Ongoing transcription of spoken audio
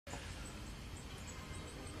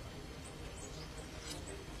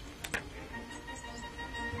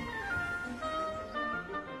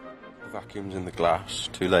vacuums in the glass,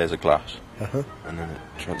 2 layers of glass, Uh-huh. and then it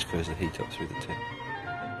transfers the heat up through the tip.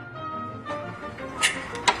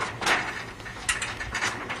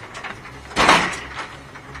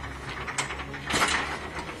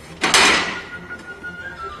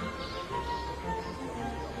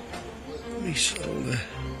 EZSolar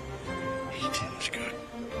heating's good.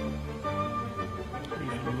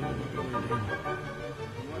 Even more going in.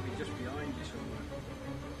 It might be just behind you somewhere.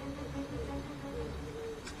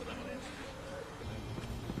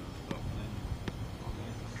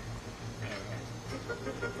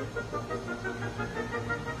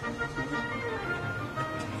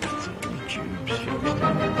 It's all the tubes fixed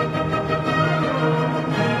in.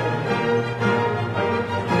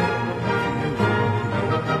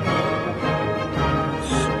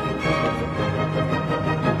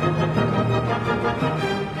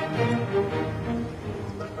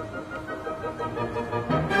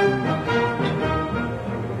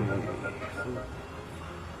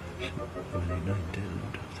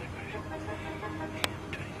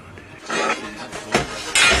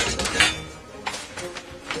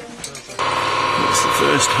 That's the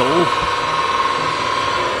first hole.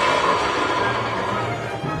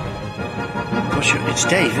 Gosh, it's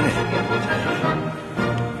Dave, isn't it?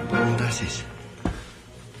 And that is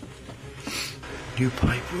new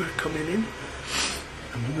pipe work coming in,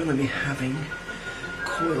 and we're going to be having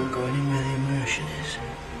coil going in where the immersion is.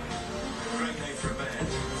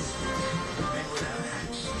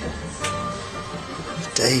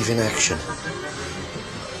 Dave in action.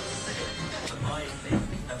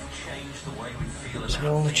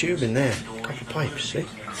 So all the tube in there, copper pipes, see?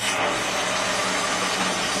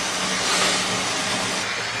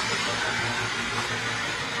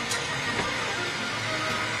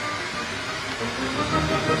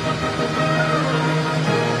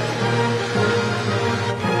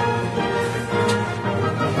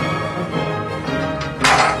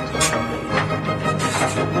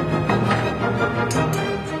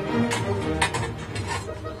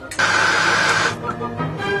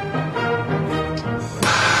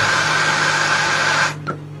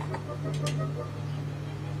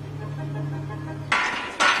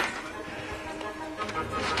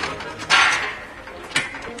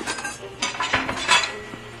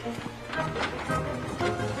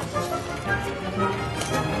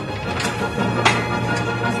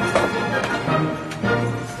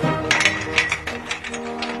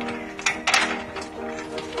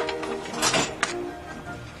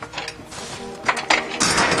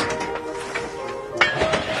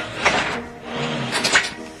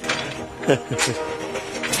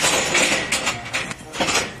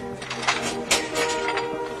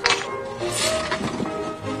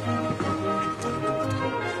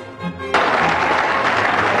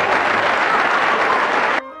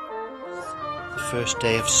 First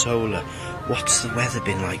day of solar. What's the weather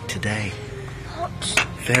been like today? Hot.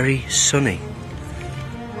 Very sunny.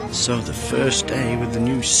 So the first day with the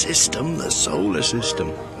new system, the solar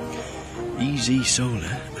system,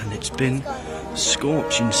 EZSolar, and it's been a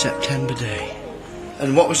scorching September day.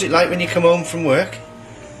 And what was it like when you come home from work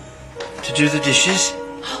to do the dishes?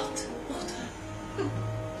 Hot water.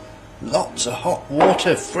 Lots of hot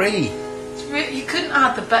water, free. You couldn't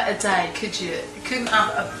have had a better day, could you? You couldn't have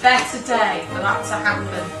a better day for that to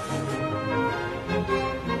happen.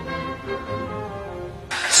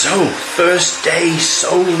 So, first day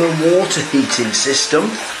solar water heating system,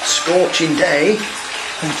 scorching day,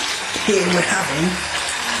 and here we're having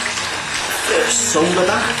the first solar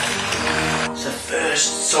bath. It's the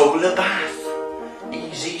first solar bath.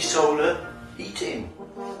 EZSolar heating.